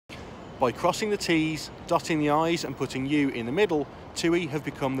By crossing the T's, dotting the I's and putting you in the middle, TUI have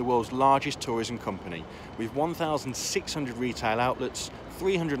become the world's largest tourism company, with 1,600 retail outlets,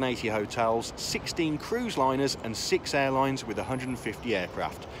 380 hotels, 16 cruise liners and 6 airlines with 150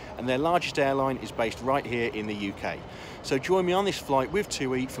 aircraft. And their largest airline is based right here in the UK. So join me on this flight with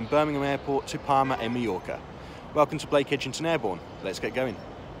TUI from Birmingham Airport to Palma Mallorca. Welcome to Blake Edgington Airborne. Let's get going.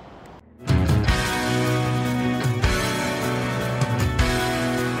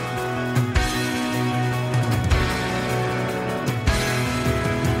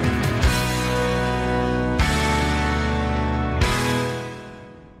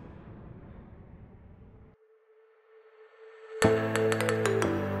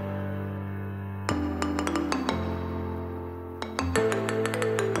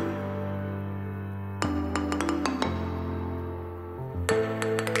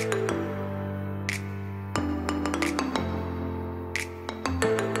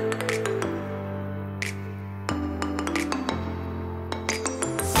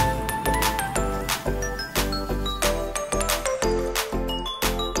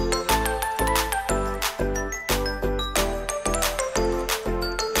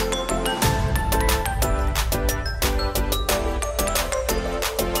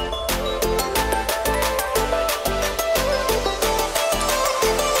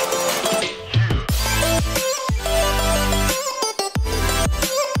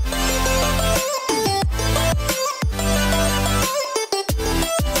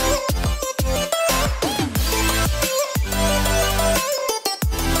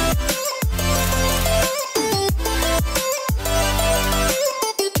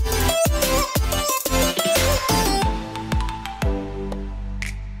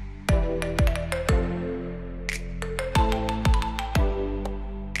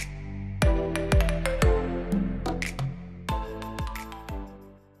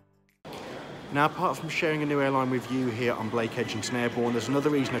 Now, apart from sharing a new airline with you here on Blake Edgington Airborne, there's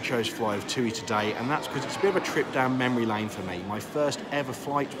another reason I chose to fly with TUI today, and that's because it's a bit of a trip down memory lane for me. My first ever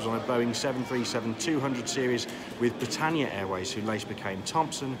flight was on a Boeing 737-200 series with Britannia Airways, who later became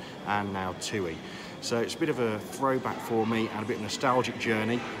Thomson and now TUI. So it's a bit of a throwback for me and a bit of a nostalgic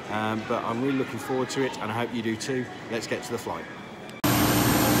journey, but I'm really looking forward to it, and I hope you do too. Let's get to the flight.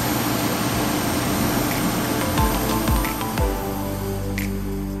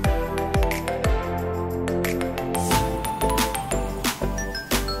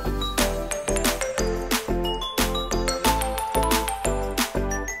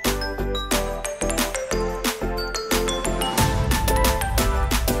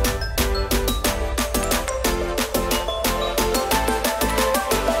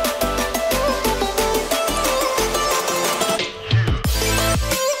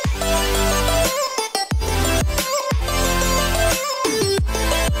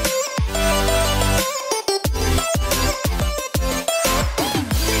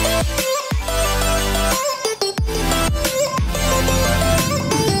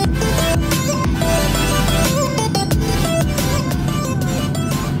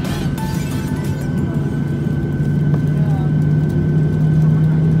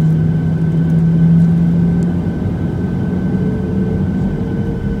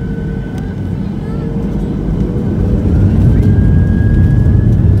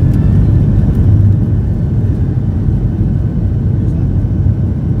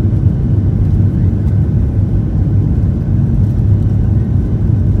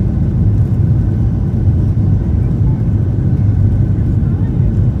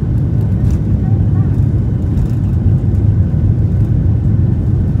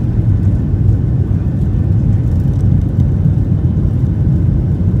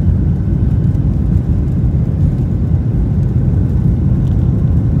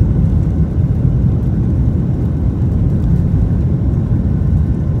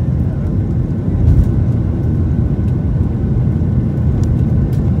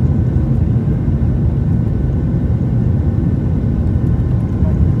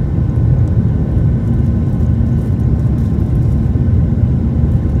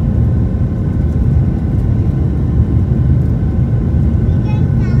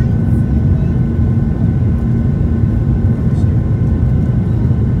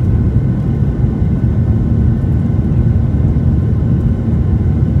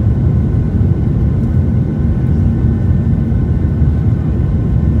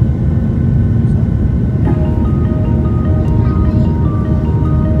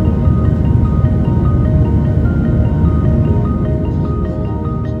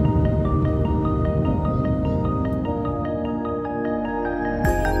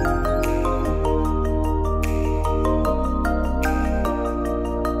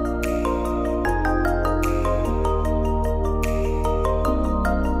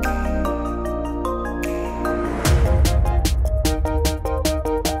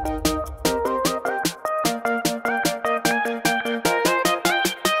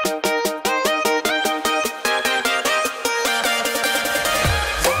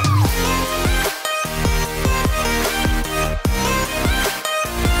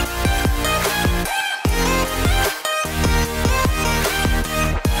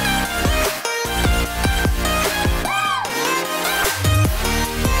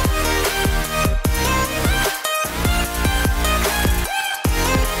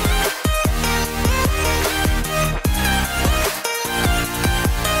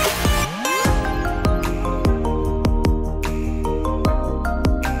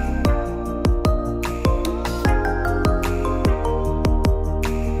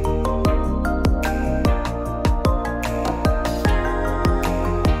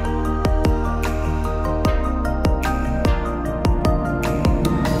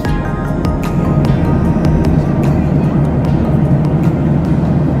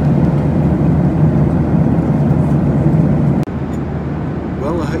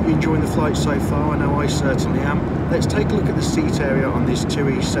 hope you're enjoying the flight so far. I know I certainly am. Let's take a look at the seat area on this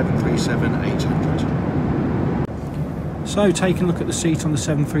TUI 737-800. So taking a look at the seat on the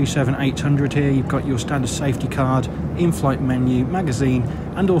 737-800 here, you've got your standard safety card, in-flight menu, magazine,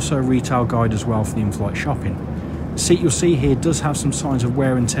 and also a retail guide as well for the in-flight shopping. The seat you'll see here does have some signs of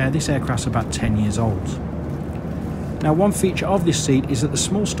wear and tear. This aircraft's about 10 years old. Now, one feature of this seat is that the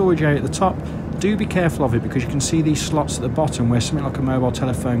small storage area at the top, do be careful of it because you can see these slots at the bottom where something like a mobile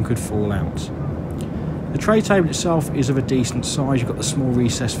telephone could fall out. The tray table itself is of a decent size. You've got the small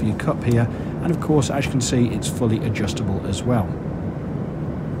recess for your cup here, and of course, as you can see, it's fully adjustable as well.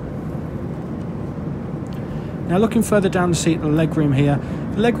 Now, looking further down the seat, the legroom here,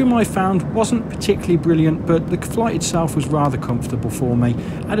 the legroom I found wasn't particularly brilliant, but the flight itself was rather comfortable for me.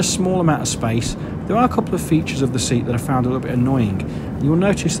 Had a small amount of space. There are a couple of features of the seat that I found a little bit annoying. You'll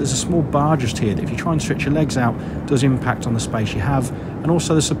notice there's a small bar just here that if you try and stretch your legs out, does impact on the space you have, and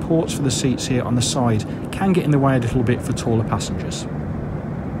also the supports for the seats here on the side can get in the way a little bit for taller passengers.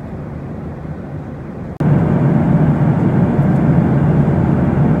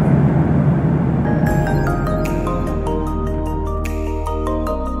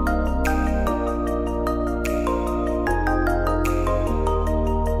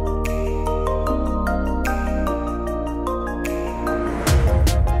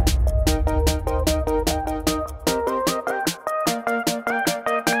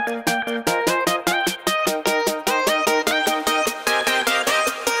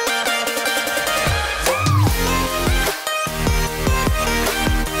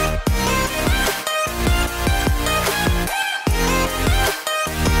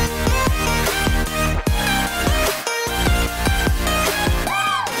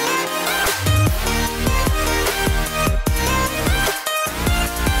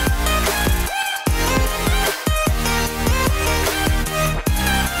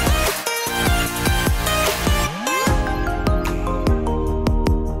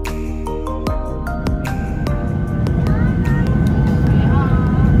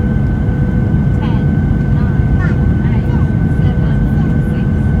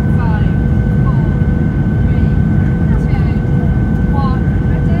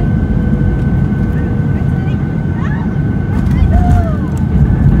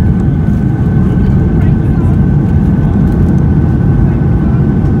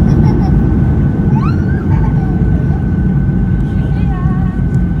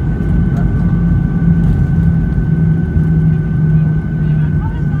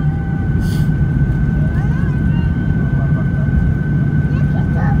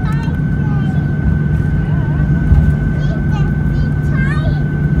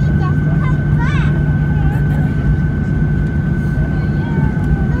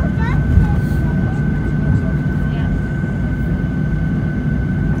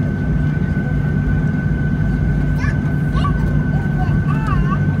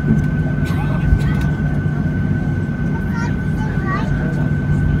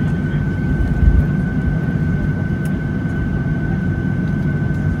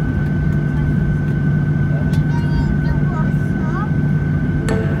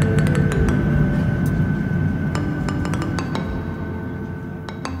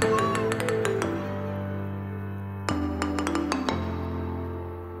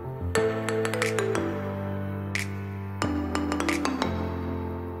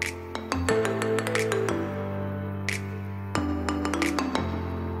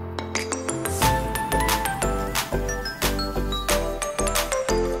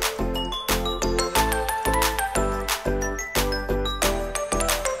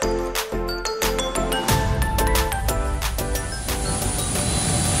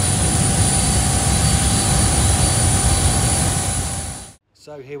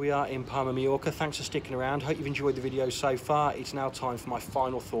 So here we are in Palma Mallorca. Thanks for sticking around. Hope you've enjoyed the video so far. It's now time for my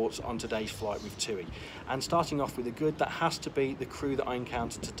final thoughts on today's flight with TUI. And starting off with the good, that has to be the crew that I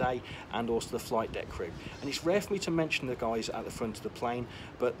encountered today and also the flight deck crew. And it's rare for me to mention the guys at the front of the plane,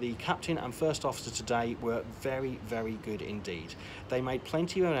 but the captain and first officer today were very, very good indeed. They made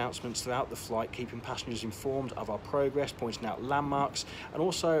plenty of announcements throughout the flight, keeping passengers informed of our progress, pointing out landmarks, and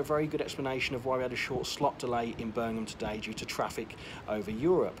also a very good explanation of why we had a short slot delay in Birmingham today due to traffic over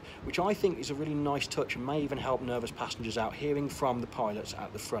Europe, which I think is a really nice touch and may even help nervous passengers out hearing from the pilots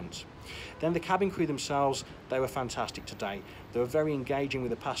at the front. Then the cabin crew themselves, they were fantastic today. They were very engaging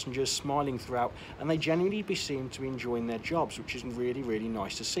with the passengers, smiling throughout, and they genuinely seemed to be enjoying their jobs, which is really, really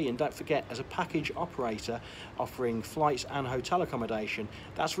nice to see. And don't forget, as a package operator offering flights and hotel accommodation,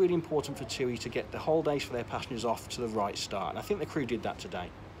 that's really important for TUI to get the holidays for their passengers off to the right start, and I think the crew did that today.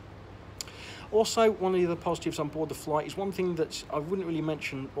 Also, one of the other positives on board the flight is one thing that I wouldn't really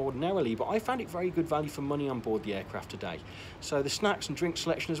mention ordinarily, but I found it very good value for money on board the aircraft today. So the snacks and drink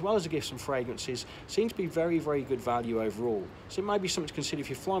selection, as well as the gifts and fragrances, seem to be very, very good value overall. So it may be something to consider if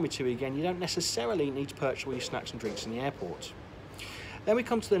you're flying with TUI again. You don't necessarily need to purchase all your snacks and drinks in the airport. Then we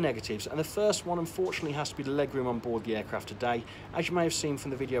come to the negatives, and the first one unfortunately has to be the legroom on board the aircraft today. As you may have seen from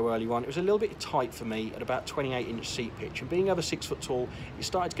the video earlier on, it was a little bit tight for me at about 28-inch seat pitch, and being over 6 foot tall, it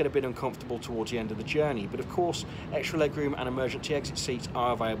started to get a bit uncomfortable towards the end of the journey. But of course, extra legroom and emergency exit seats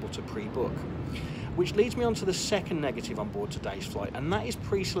are available to pre-book. Which leads me on to the second negative on board today's flight, and that is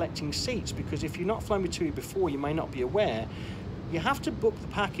pre-selecting seats, because if you're not flown with TUI before, you may not be aware, you have to book the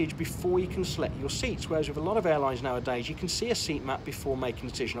package before you can select your seats, whereas with a lot of airlines nowadays, you can see a seat map before making a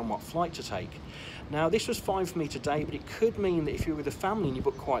decision on what flight to take. Now, this was fine for me today, but it could mean that if you're with a family and you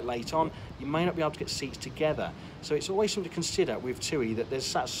book quite late on, you may not be able to get seats together. So it's always something to consider with TUI, that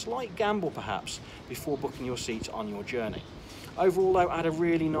there's that slight gamble perhaps before booking your seats on your journey. Overall though, I had a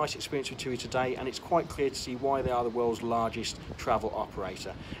really nice experience with TUI today, and it's quite clear to see why they are the world's largest travel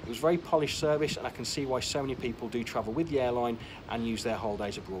operator. It was very polished service, and I can see why so many people do travel with the airline and use their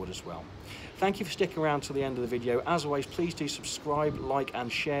holidays abroad as well. Thank you for sticking around till the end of the video. As always, please do subscribe, like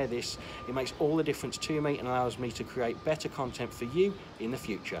and share this. It makes all the difference to me and allows me to create better content for you in the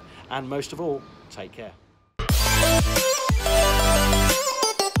future. And most of all, take care.